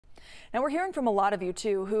Now, we're hearing from a lot of you,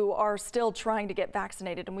 too, who are still trying to get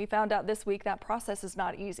vaccinated, and we found out this week that process is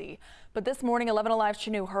not easy. But this morning, 11 Alive's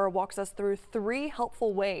Chanu Her walks us through 3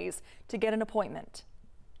 helpful ways to get an appointment.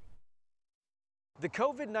 The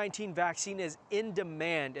COVID-19 vaccine is in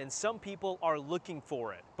demand and some people are looking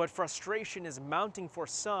for it. But frustration is mounting for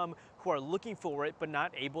some who are looking for it but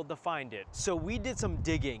not able to find it. So we did some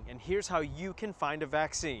digging, and here's how you can find a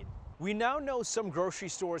vaccine. We now know some grocery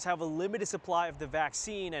stores have a limited supply of the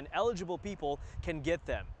vaccine and eligible people can get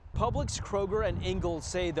them. Publix, Kroger, and Ingalls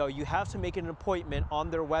say, though, you have to make an appointment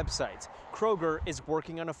on their websites. Kroger is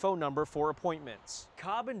working on a phone number for appointments.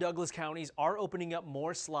 Cobb and Douglas counties are opening up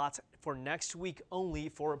more slots for next week only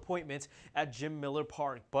for appointments at Jim Miller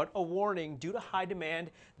Park. But a warning, due to high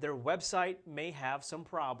demand, their website may have some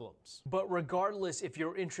problems. But regardless, if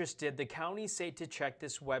you're interested, the counties say to check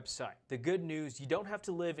this website. The good news, you don't have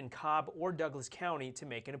to live in Cobb or Douglas County to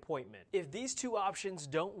make an appointment. If these 2 options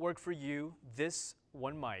don't work for you, this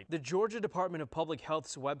one might. The Georgia Department of Public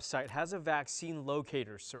Health's website has a vaccine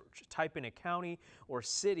locator search. Type in a county or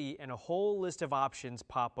city and a whole list of options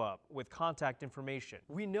pop up with contact information.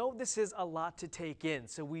 We know this is a lot to take in,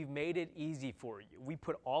 so we've made it easy for you. We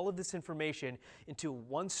put all of this information into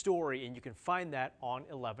one story, and you can find that on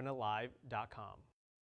 11alive.com.